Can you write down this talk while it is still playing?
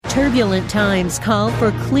Turbulent times call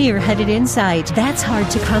for clear-headed insight. That's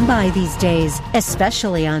hard to come by these days,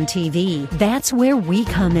 especially on TV. That's where we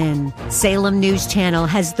come in. Salem News Channel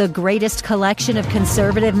has the greatest collection of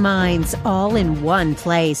conservative minds all in one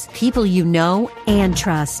place. People you know and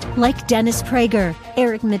trust, like Dennis Prager,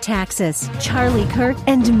 Eric Metaxas, Charlie Kirk,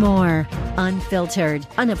 and more. Unfiltered,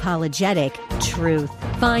 unapologetic truth.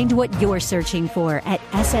 Find what you're searching for at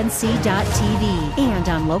snc.tv and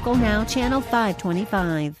on Local Now, Channel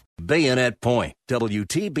 525. Bayonet Point,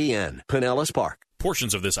 WTBN, Pinellas Park.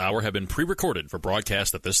 Portions of this hour have been pre-recorded for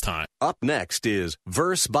broadcast at this time. Up next is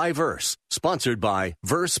Verse by Verse, sponsored by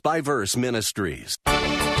Verse Ministries.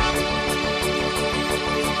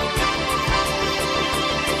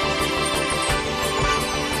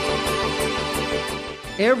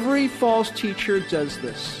 Every false teacher does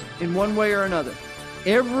this in one way or another.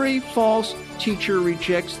 Every false teacher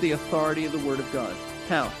rejects the authority of the Word of God.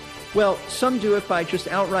 How? Well, some do it by just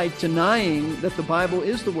outright denying that the Bible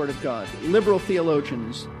is the Word of God. Liberal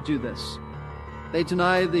theologians do this. They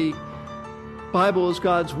deny the Bible is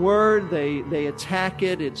God's Word. They attack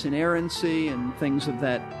it, its inerrancy, and things of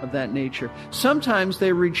that nature. Sometimes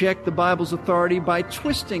they reject the Bible's authority by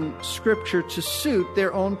twisting Scripture to suit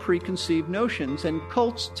their own preconceived notions, and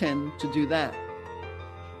cults tend to do that.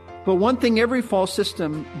 But one thing every false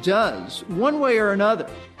system does, one way or another,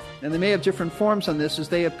 and they may have different forms on this, is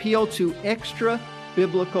they appeal to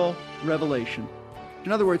extra-biblical revelation.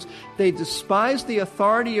 In other words, they despise the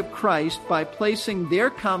authority of Christ by placing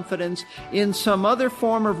their confidence in some other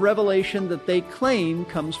form of revelation that they claim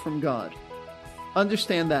comes from God.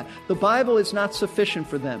 Understand that. The Bible is not sufficient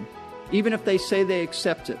for them, even if they say they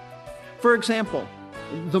accept it. For example,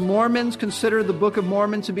 the Mormons consider the Book of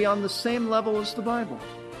Mormon to be on the same level as the Bible.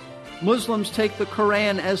 Muslims take the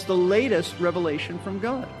Quran as the latest revelation from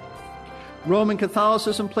God. Roman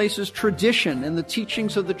Catholicism places tradition and the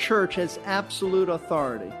teachings of the church as absolute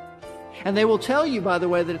authority. And they will tell you, by the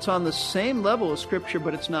way, that it's on the same level as Scripture,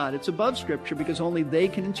 but it's not. It's above Scripture because only they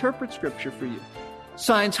can interpret Scripture for you.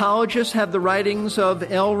 Scientologists have the writings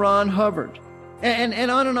of L. Ron Hubbard. And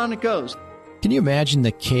on it goes. Can you imagine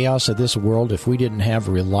the chaos of this world if we didn't have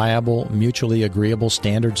reliable, mutually agreeable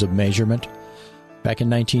standards of measurement? Back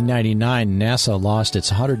in 1999, NASA lost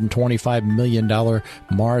its $125 million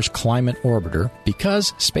Mars Climate Orbiter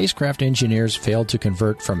because spacecraft engineers failed to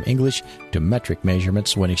convert from English to metric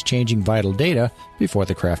measurements when exchanging vital data before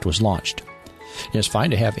the craft was launched. It's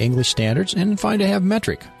fine to have English standards and fine to have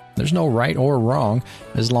metric. There's no right or wrong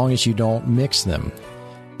as long as you don't mix them.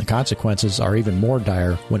 The consequences are even more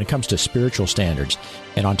dire when it comes to spiritual standards,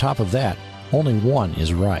 and on top of that, only one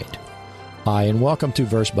is right. Hi, and welcome to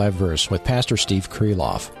Verse by Verse with Pastor Steve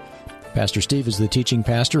Kreloff. Pastor Steve is the teaching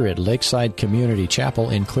pastor at Lakeside Community Chapel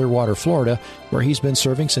in Clearwater, Florida, where he's been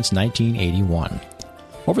serving since 1981.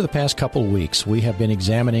 Over the past couple weeks, we have been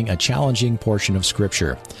examining a challenging portion of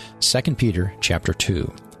Scripture, 2 Peter chapter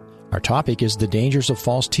 2. Our topic is the dangers of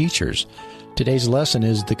false teachers. Today's lesson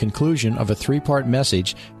is the conclusion of a three-part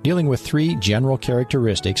message dealing with three general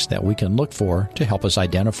characteristics that we can look for to help us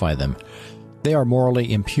identify them. They are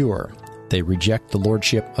morally impure. They reject the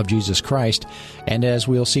lordship of Jesus Christ, and as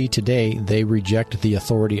we'll see today, they reject the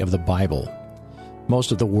authority of the Bible.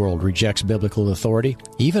 Most of the world rejects biblical authority,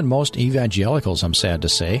 even most evangelicals, I'm sad to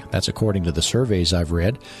say. That's according to the surveys I've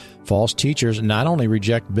read. False teachers not only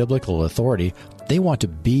reject biblical authority, they want to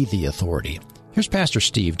be the authority. Here's Pastor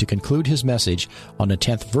Steve to conclude his message on the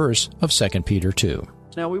 10th verse of 2 Peter 2.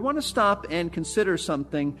 Now, we want to stop and consider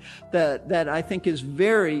something that I think is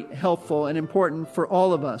very helpful and important for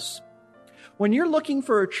all of us. When you're looking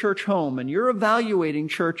for a church home and you're evaluating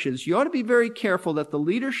churches, you ought to be very careful that the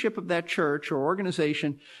leadership of that church or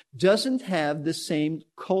organization doesn't have the same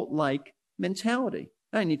cult-like mentality.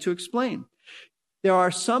 I need to explain. There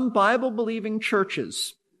are some Bible-believing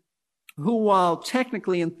churches who, while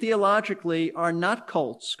technically and theologically are not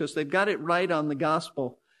cults, because they've got it right on the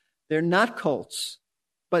gospel, they're not cults,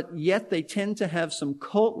 but yet they tend to have some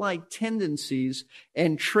cult-like tendencies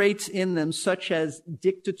and traits in them, such as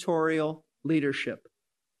dictatorial leadership.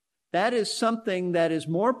 That is something that is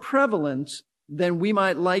more prevalent than we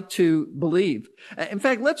might like to believe. In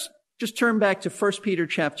fact, let's just turn back to 1 Peter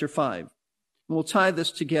chapter 5, and we'll tie this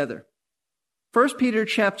together. 1 Peter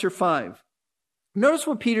chapter 5. Notice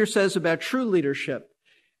what Peter says about true leadership.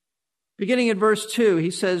 Beginning at verse 2, he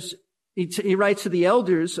says, he writes to the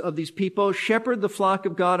elders of these people, shepherd the flock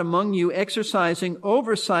of God among you, exercising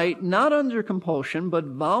oversight, not under compulsion, but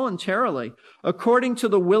voluntarily, according to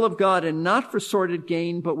the will of God, and not for sordid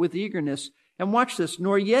gain, but with eagerness. And watch this,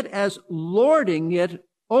 nor yet as lording it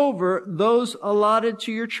over those allotted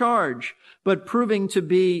to your charge, but proving to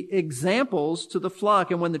be examples to the flock.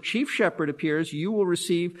 And when the chief shepherd appears, you will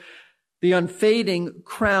receive the unfading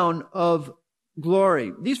crown of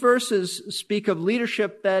glory. These verses speak of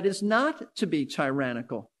leadership that is not to be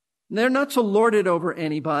tyrannical. They're not to lord it over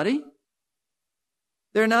anybody.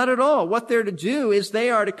 They're not at all. What they're to do is they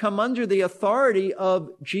are to come under the authority of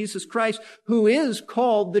Jesus Christ, who is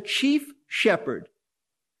called the chief shepherd.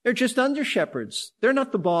 They're just under shepherds. They're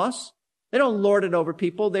not the boss. They don't lord it over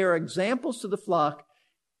people. They are examples to the flock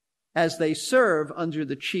as they serve under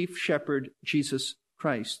the chief shepherd, Jesus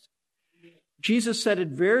Christ. Jesus said it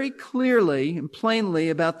very clearly and plainly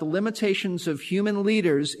about the limitations of human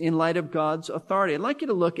leaders in light of God's authority. I'd like you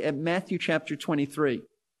to look at Matthew chapter 23.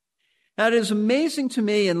 Now, it is amazing to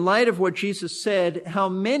me, in light of what Jesus said, how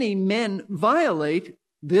many men violate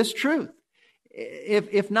this truth.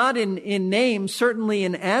 If not in name, certainly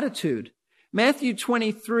in attitude. Matthew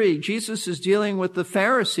 23, Jesus is dealing with the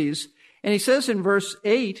Pharisees, and he says in verse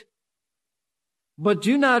 8, "But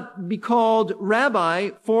do not be called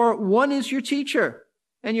rabbi, for one is your teacher,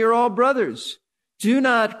 and you're all brothers. Do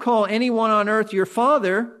not call anyone on earth your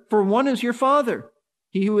father, for one is your Father,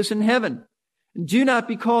 he who is in heaven. Do not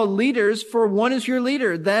be called leaders, for one is your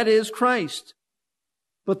leader, that is Christ.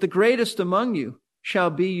 But the greatest among you shall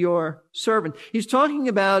be your servant." He's talking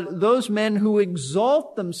about those men who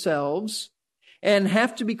exalt themselves and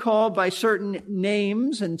have to be called by certain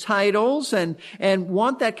names and titles and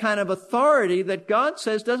want that kind of authority that God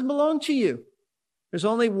says doesn't belong to you. There's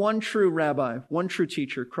only one true rabbi, one true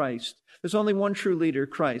teacher, Christ. There's only one true leader,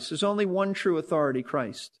 Christ. There's only one true authority,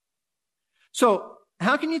 Christ. So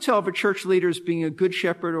how can you tell if a church leader is being a good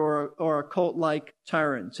shepherd or a cult-like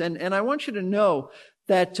tyrant? And I want you to know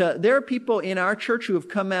that there are people in our church who have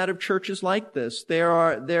come out of churches like this. There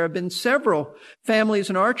have been several families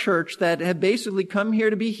in our church that have basically come here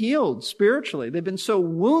to be healed spiritually. They've been so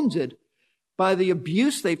wounded by the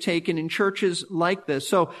abuse they've taken in churches like this.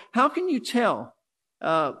 So how can you tell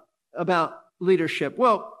about leadership?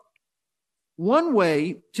 Well, one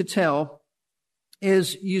way to tell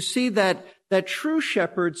is you see that true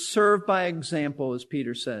shepherds serve by example, as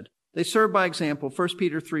Peter said. They serve by example. 1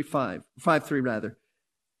 Peter 5:3.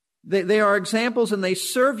 They are examples, and they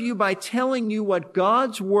serve you by telling you what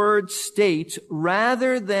God's word states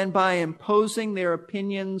rather than by imposing their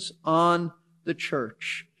opinions on the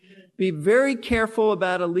church. Be very careful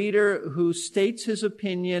about a leader who states his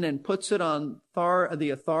opinion and puts it on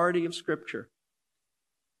the authority of Scripture.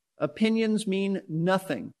 Opinions mean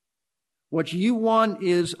nothing. What you want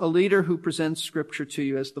is a leader who presents Scripture to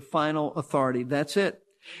you as the final authority. That's it.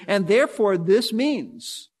 And therefore, this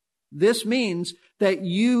means that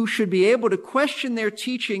you should be able to question their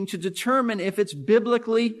teaching to determine if it's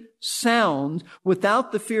biblically sound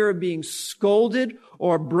without the fear of being scolded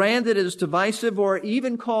or branded as divisive or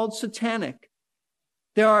even called satanic.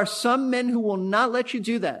 There are some men who will not let you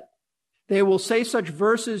do that. They will say such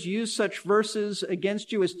verses, use such verses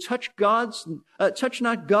against you as touch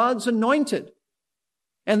not God's anointed.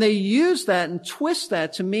 And they use that and twist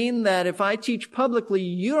that to mean that if I teach publicly,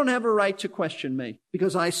 you don't have a right to question me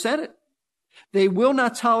because I said it. They will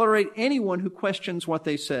not tolerate anyone who questions what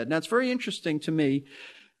they said. Now, it's very interesting to me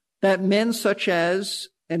that men such as,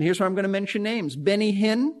 and here's where I'm going to mention names, Benny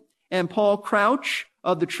Hinn and Paul Crouch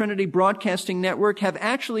of the Trinity Broadcasting Network have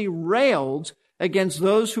actually railed against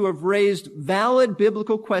those who have raised valid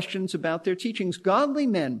biblical questions about their teachings. Godly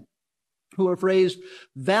men who have raised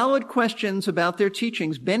valid questions about their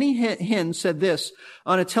teachings. Benny Hinn said this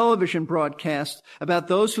on a television broadcast about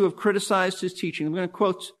those who have criticized his teaching. I'm going to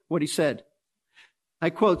quote what he said. I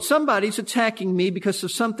quote, "Somebody's attacking me because of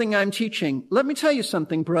something I'm teaching. Let me tell you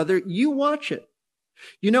something, brother. You watch it.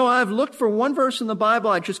 You know, I've looked for one verse in the Bible.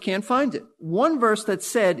 I just can't find it. One verse that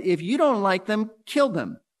said, if you don't like them, kill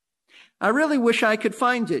them. I really wish I could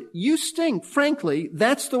find it. You stink. Frankly,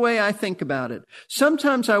 that's the way I think about it.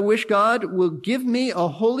 Sometimes I wish God will give me a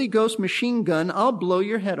Holy Ghost machine gun. I'll blow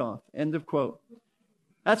your head off." End of quote.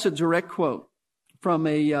 That's a direct quote from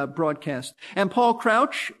a broadcast. And Paul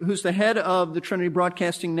Crouch, who's the head of the Trinity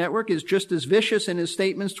Broadcasting Network, is just as vicious in his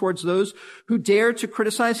statements towards those who dare to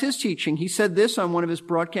criticize his teaching. He said this on one of his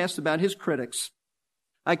broadcasts about his critics.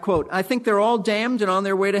 I quote, "I think they're all damned and on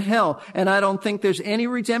their way to hell, and I don't think there's any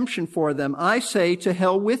redemption for them. I say to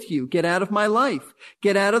hell with you. Get out of my life.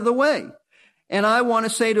 Get out of the way. And I want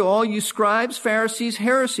to say to all you scribes, Pharisees,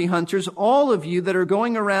 heresy hunters, all of you that are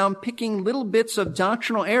going around picking little bits of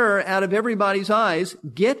doctrinal error out of everybody's eyes,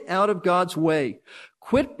 get out of God's way.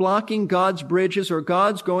 Quit blocking God's bridges or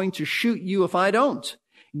God's going to shoot you if I don't.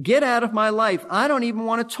 Get out of my life. I don't even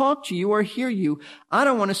want to talk to you or hear you. I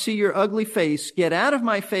don't want to see your ugly face. Get out of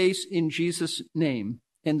my face in Jesus' name.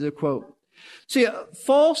 End of quote. See, a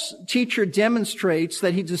false teacher demonstrates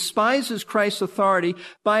that he despises Christ's authority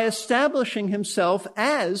by establishing himself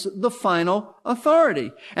as the final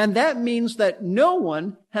authority. And that means that no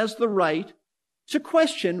one has the right to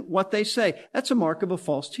question what they say. That's a mark of a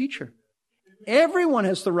false teacher. Everyone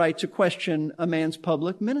has the right to question a man's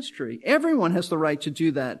public ministry. Everyone has the right to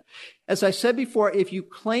do that. As I said before, if you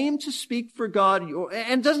claim to speak for God,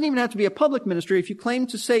 and it doesn't even have to be a public ministry, if you claim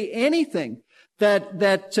to say anything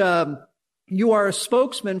that you are a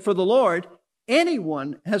spokesman for the Lord,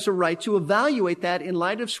 anyone has a right to evaluate that in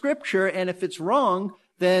light of Scripture, and if it's wrong,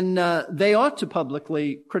 then they ought to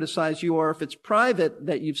publicly criticize you, or if it's private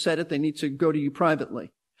that you've said it, they need to go to you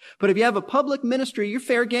privately. But if you have a public ministry, you're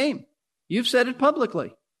fair game. You've said it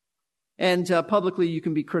publicly, and publicly you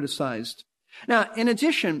can be criticized. Now, in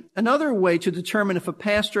addition, another way to determine if a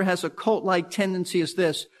pastor has a cult-like tendency is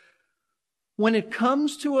this. When it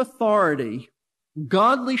comes to authority,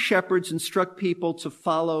 godly shepherds instruct people to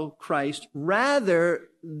follow Christ rather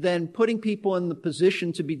than putting people in the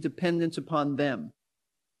position to be dependent upon them.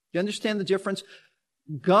 Do you understand the difference?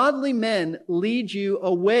 Godly men lead you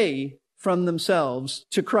away from themselves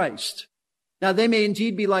to Christ. Now, they may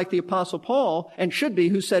indeed be like the Apostle Paul, and should be,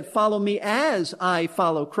 who said, follow me as I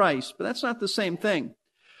follow Christ. But that's not the same thing.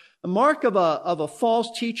 A mark of a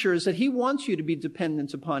false teacher is that he wants you to be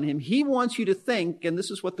dependent upon him. He wants you to think, and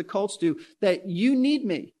this is what the cults do, that you need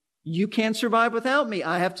me. You can't survive without me.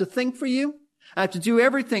 I have to think for you. I have to do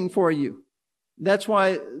everything for you. That's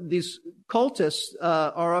why these cultists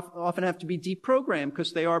often have to be deprogrammed,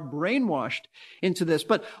 because they are brainwashed into this.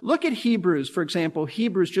 But look at Hebrews, for example.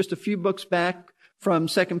 Hebrews, just a few books back from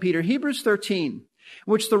 2 Peter. Hebrews 13,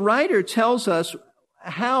 which the writer tells us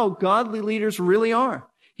how godly leaders really are.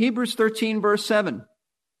 Hebrews 13, verse 7.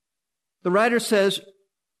 The writer says,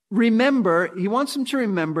 remember, he wants them to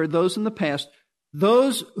remember those in the past,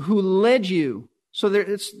 those who led you. So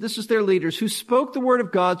this is their leaders who spoke the word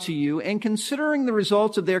of God to you, and considering the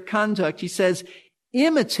results of their conduct, he says,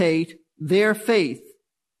 imitate their faith.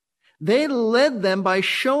 They led them by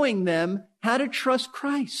showing them how to trust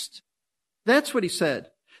Christ. That's what he said.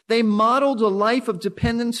 They modeled a life of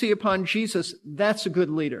dependency upon Jesus. That's a good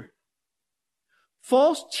leader.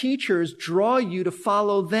 False teachers draw you to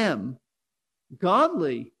follow them.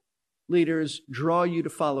 Godly leaders draw you to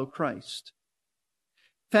follow Christ.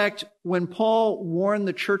 In fact, when Paul warned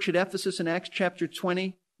the church at Ephesus in Acts chapter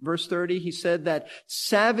 20, verse 30, he said that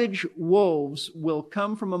savage wolves will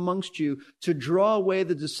come from amongst you to draw away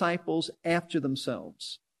the disciples after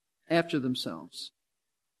themselves.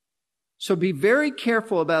 So be very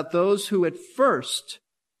careful about those who at first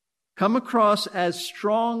come across as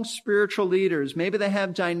strong spiritual leaders. Maybe they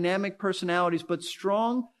have dynamic personalities, but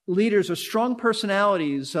strong leaders or strong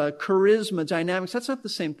personalities, charisma, dynamics, that's not the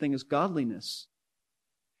same thing as godliness.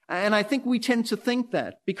 And I think we tend to think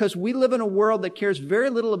that because we live in a world that cares very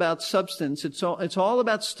little about substance. It's all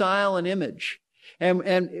about style and image.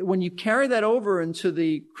 And when you carry that over into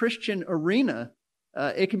the Christian arena,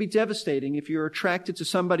 it can be devastating if you're attracted to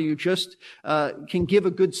somebody who just can give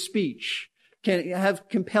a good speech, can have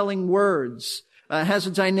compelling words, has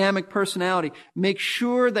a dynamic personality. Make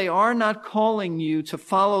sure they are not calling you to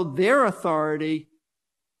follow their authority,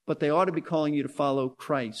 but they ought to be calling you to follow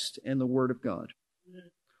Christ and the Word of God.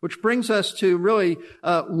 Which brings us to really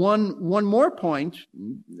one more point.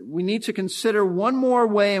 We need to consider one more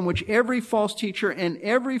way in which every false teacher and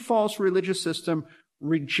every false religious system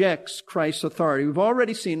rejects Christ's authority. We've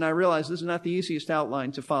already seen, and I realize this is not the easiest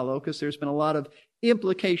outline to follow because there's been a lot of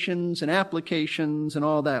implications and applications and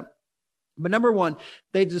all that. But number one,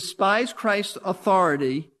 they despise Christ's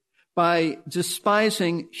authority by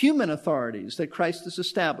despising human authorities that Christ has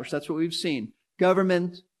established. That's what we've seen.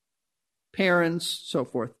 Government, parents, so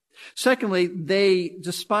forth. Secondly, they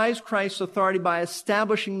despise Christ's authority by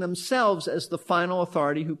establishing themselves as the final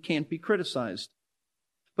authority who can't be criticized.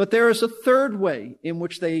 But there is a third way in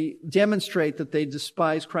which they demonstrate that they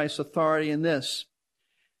despise Christ's authority in this.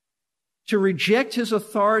 To reject his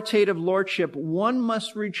authoritative lordship, one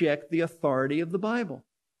must reject the authority of the Bible.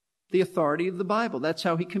 The authority of the Bible. That's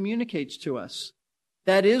how he communicates to us.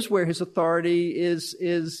 That is where his authority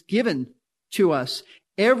is given to us.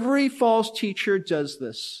 Every false teacher does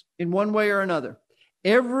this in one way or another.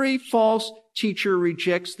 Every false teacher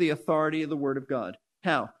rejects the authority of the Word of God.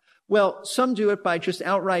 How? Well, some do it by just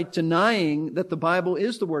outright denying that the Bible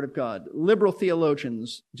is the Word of God. Liberal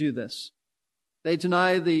theologians do this. They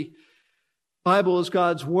deny the Bible is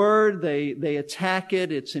God's word. They attack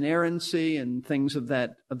it, its inerrancy, and things of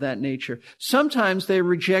that nature. Sometimes they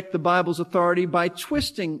reject the Bible's authority by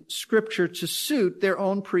twisting Scripture to suit their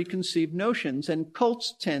own preconceived notions, and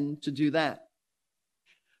cults tend to do that.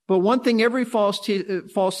 But one thing every false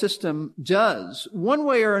system does, one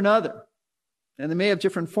way or another, and they may have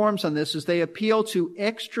different forms on this, is they appeal to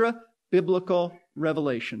extra-biblical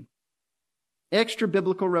revelation.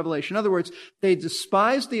 Extra-biblical revelation. In other words, they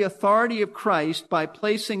despise the authority of Christ by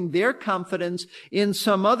placing their confidence in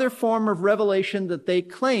some other form of revelation that they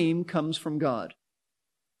claim comes from God.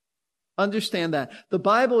 Understand that. The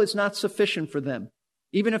Bible is not sufficient for them,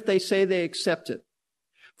 even if they say they accept it.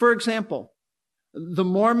 For example, the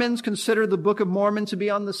Mormons consider the Book of Mormon to be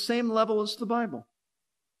on the same level as the Bible.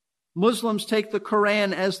 Muslims take the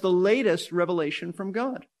Quran as the latest revelation from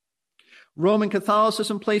God. Roman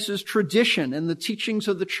Catholicism places tradition and the teachings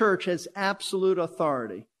of the church as absolute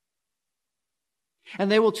authority. And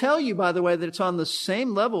they will tell you, by the way, that it's on the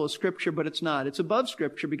same level as Scripture, but it's not. It's above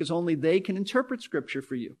Scripture because only they can interpret Scripture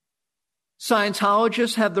for you.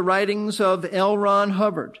 Scientologists have the writings of L. Ron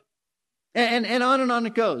Hubbard. And on and on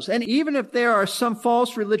it goes. And even if there are some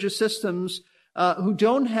false religious systems who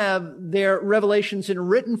don't have their revelations in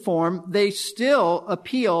written form, they still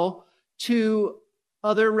appeal to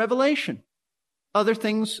other revelation, other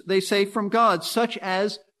things they say from God, such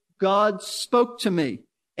as God spoke to me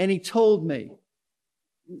and He told me.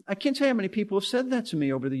 I can't tell you how many people have said that to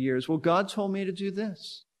me over the years. Well, God told me to do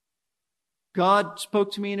this. God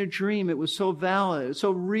spoke to me in a dream. It was so valid, so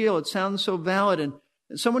real. It sounds so valid. And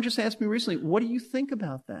someone just asked me recently, what do you think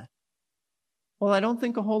about that? Well, I don't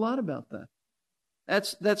think a whole lot about that.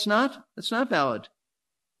 That's not valid.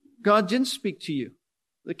 God didn't speak to you.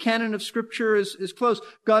 The canon of Scripture is closed.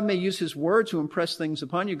 God may use His word to impress things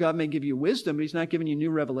upon you. God may give you wisdom, but He's not giving you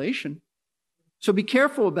new revelation. So be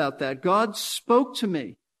careful about that. God spoke to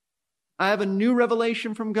me. I have a new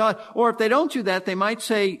revelation from God. Or if they don't do that, they might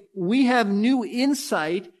say, we have new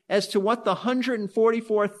insight as to what the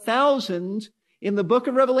 144,000 in the book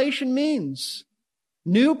of Revelation means.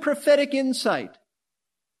 New prophetic insight.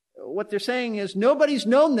 What they're saying is, nobody's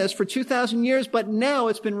known this for 2,000 years, but now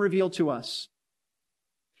it's been revealed to us.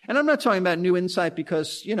 And I'm not talking about new insight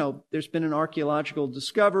because, there's been an archaeological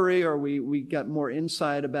discovery, or we got more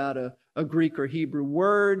insight about a Greek or Hebrew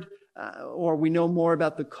word, or we know more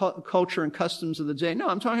about the culture and customs of the day. No,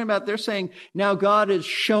 I'm talking about they're saying, now God has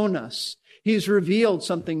shown us. He's revealed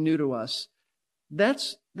something new to us.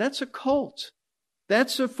 That's a cult.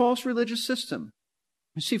 That's a false religious system.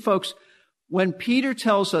 You see, folks, when Peter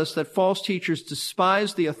tells us that false teachers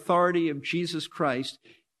despise the authority of Jesus Christ,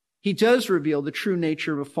 he does reveal the true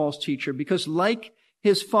nature of a false teacher because, like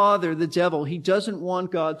his father, the devil, he doesn't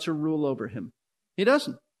want God to rule over him. He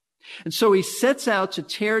doesn't. And so he sets out to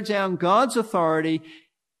tear down God's authority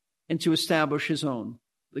and to establish his own.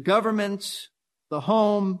 The government, the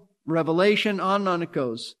home, revelation, on and on it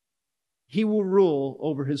goes. He will rule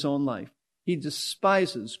over his own life. He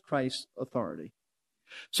despises Christ's authority.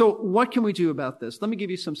 So what can we do about this? Let me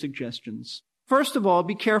give you some suggestions. First of all,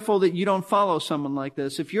 be careful that you don't follow someone like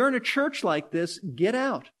this. If you're in a church like this, get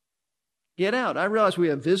out. Get out. I realize we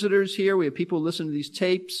have visitors here. We have people who listen to these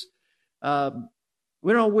tapes. We don't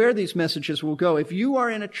know where these messages will go. If you are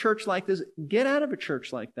in a church like this, get out of a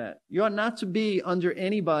church like that. You ought not to be under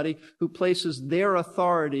anybody who places their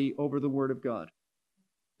authority over the Word of God.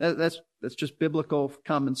 That's just biblical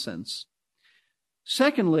common sense.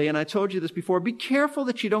 Secondly, and I told you this before, be careful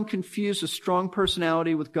that you don't confuse a strong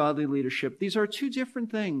personality with godly leadership. These are two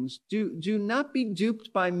different things. Do not be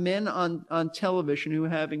duped by men on television who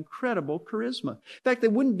have incredible charisma. In fact, they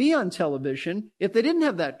wouldn't be on television if they didn't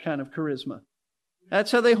have that kind of charisma.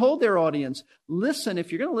 That's how they hold their audience. Listen,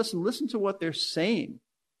 if you're going to listen to what they're saying. In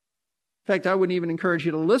fact, I wouldn't even encourage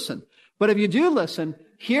you to listen. But if you do listen,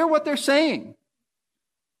 hear what they're saying.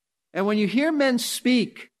 And when you hear men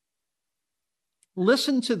speak,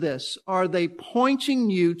 listen to this. Are they pointing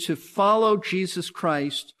you to follow Jesus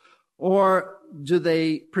Christ, or do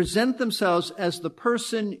they present themselves as the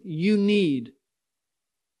person you need?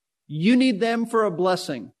 You need them for a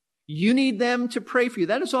blessing. You need them to pray for you.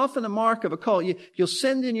 That is often the mark of a cult. You'll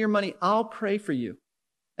send in your money, I'll pray for you.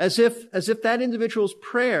 As if that individual's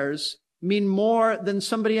prayers mean more than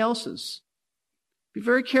somebody else's. Be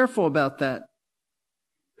very careful about that.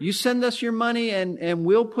 You send us your money and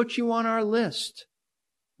we'll put you on our list.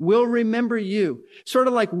 We'll remember you. Sort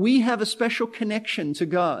of like we have a special connection to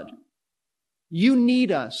God. You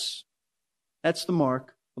need us. That's the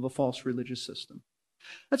mark of a false religious system.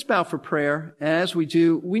 Let's bow for prayer. As we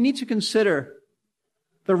do, we need to consider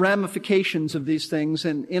the ramifications of these things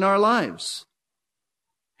in our lives.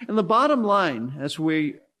 And the bottom line, as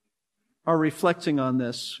we are reflecting on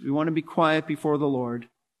this, we want to be quiet before the Lord.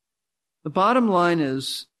 The bottom line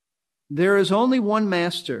is, there is only one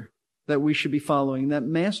master that we should be following. That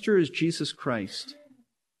master is Jesus Christ.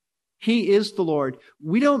 He is the Lord.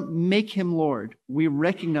 We don't make him Lord. We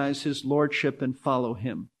recognize his lordship and follow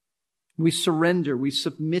him. We surrender. We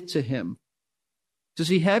submit to him. Does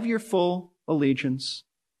he have your full allegiance?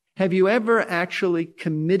 Have you ever actually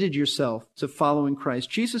committed yourself to following Christ?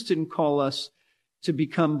 Jesus didn't call us to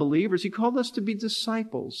become believers. He called us to be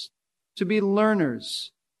disciples, to be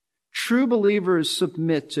learners. True believers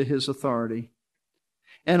submit to his authority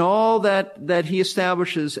and all that he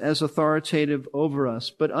establishes as authoritative over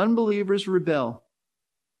us. But unbelievers rebel.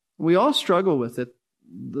 We all struggle with it.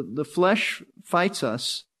 The flesh fights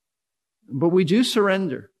us, but we do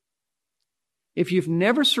surrender. If you've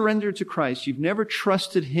never surrendered to Christ, you've never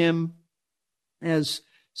trusted him as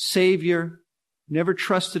Savior, never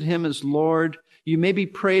trusted him as Lord, you maybe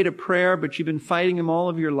prayed a prayer, but you've been fighting him all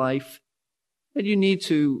of your life, then you need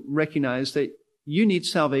to recognize that you need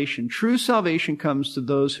salvation. True salvation comes to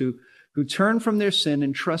those who turn from their sin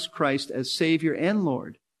and trust Christ as Savior and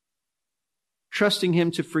Lord, trusting him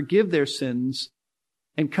to forgive their sins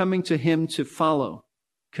and coming to him to follow,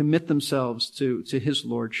 commit themselves to his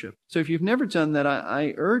lordship. So if you've never done that,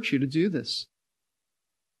 I urge you to do this.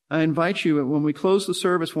 I invite you, when we close the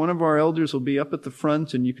service, one of our elders will be up at the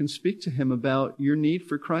front and you can speak to him about your need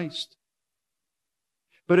for Christ.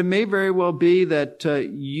 But it may very well be that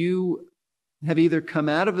you have either come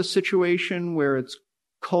out of a situation where it's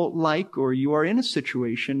cult-like, or you are in a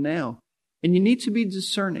situation now, and you need to be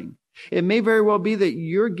discerning. It may very well be that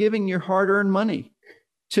you're giving your hard-earned money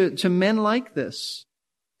to men like this,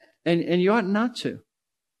 and you ought not to.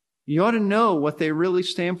 You ought to know what they really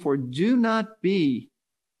stand for. Do not be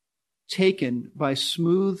taken by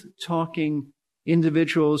smooth-talking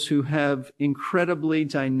individuals who have incredibly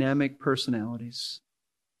dynamic personalities.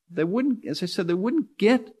 They wouldn't, as I said, they wouldn't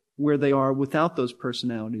get where they are without those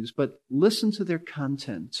personalities, but listen to their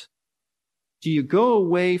content. Do you go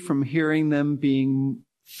away from hearing them being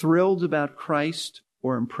thrilled about Christ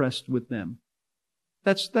or impressed with them?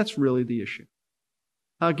 That's really the issue.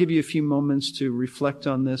 I'll give you a few moments to reflect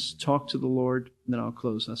on this, talk to the Lord, and then I'll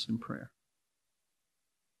close us in prayer.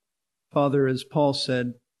 Father, as Paul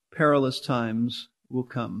said, perilous times will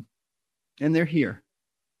come, and they're here.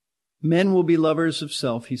 Men will be lovers of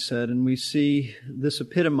self, he said, and we see this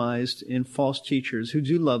epitomized in false teachers who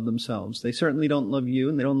do love themselves. They certainly don't love you,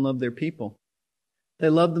 and they don't love their people. They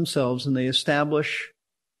love themselves, and they establish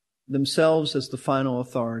themselves as the final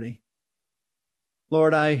authority.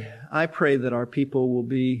 Lord, I pray that our people will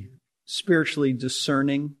be spiritually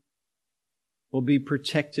discerning, will be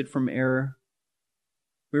protected from error.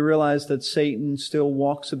 We realize that Satan still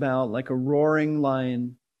walks about like a roaring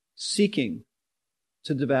lion, seeking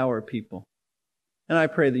to devour people. And I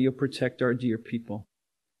pray that you'll protect our dear people.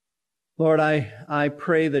 Lord, I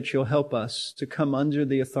pray that you'll help us to come under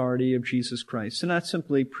the authority of Jesus Christ, and not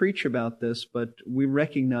simply preach about this, but we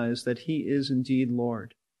recognize that he is indeed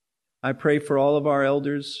Lord. I pray for all of our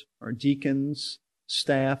elders, our deacons,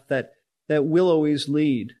 staff, that will always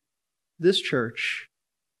lead this church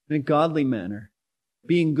in a godly manner,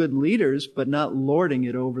 being good leaders, but not lording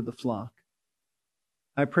it over the flock.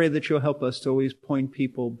 I pray that you'll help us to always point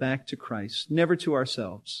people back to Christ, never to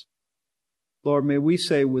ourselves. Lord, may we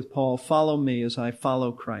say with Paul, follow me as I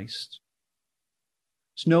follow Christ.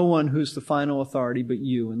 There's no one who's the final authority but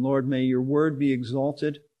you. And Lord, may your word be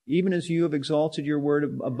exalted, even as you have exalted your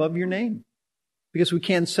word above your name. Because we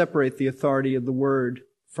can't separate the authority of the word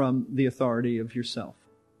from the authority of yourself.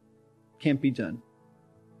 Can't be done.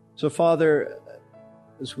 So, Father,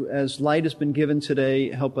 as light has been given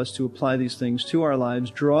today, help us to apply these things to our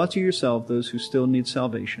lives. Draw to yourself those who still need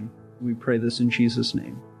salvation. We pray this in Jesus'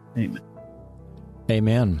 name. Amen.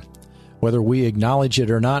 Amen. Whether we acknowledge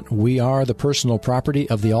it or not, we are the personal property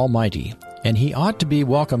of the Almighty, and he ought to be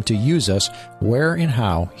welcome to use us where and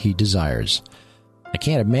how he desires. I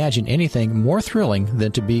can't imagine anything more thrilling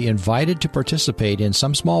than to be invited to participate in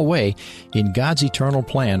some small way in God's eternal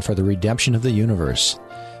plan for the redemption of the universe.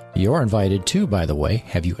 You're invited too, by the way.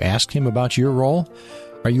 Have you asked him about your role?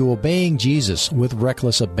 Are you obeying Jesus with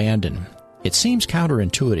reckless abandon? It seems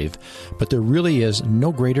counterintuitive, but there really is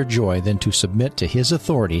no greater joy than to submit to his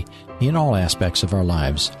authority in all aspects of our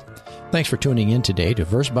lives. Thanks for tuning in today to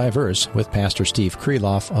Verse by Verse with Pastor Steve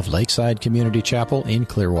Kreloff of Lakeside Community Chapel in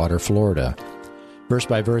Clearwater, Florida. Verse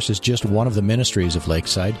by Verse is just one of the ministries of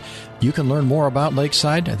Lakeside. You can learn more about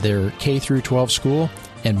Lakeside, their K-12 school,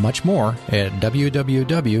 and much more at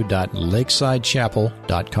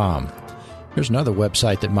www.lakesidechapel.com. There's another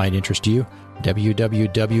website that might interest you,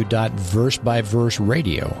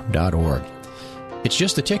 www.versebyverseradio.org. It's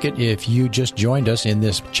just a ticket if you just joined us in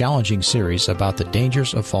this challenging series about the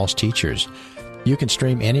dangers of false teachers. You can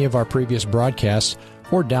stream any of our previous broadcasts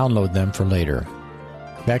or download them for later.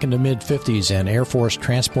 Back in the mid-50s, an Air Force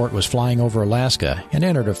transport was flying over Alaska and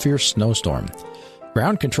entered a fierce snowstorm.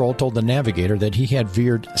 Ground control told the navigator that he had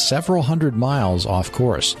veered several hundred miles off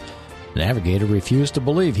course. The navigator refused to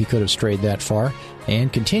believe he could have strayed that far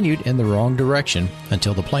and continued in the wrong direction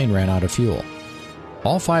until the plane ran out of fuel.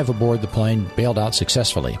 All 5 aboard the plane bailed out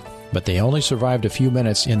successfully, but they only survived a few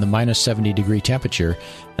minutes in the minus 70-degree temperature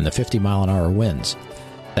and the 50-mile-an-hour winds.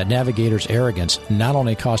 That navigator's arrogance not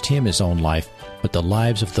only cost him his own life, but the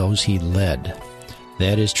lives of those he led.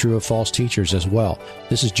 That is true of false teachers as well.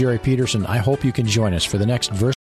 This is Jerry Peterson. I hope you can join us for the next verse.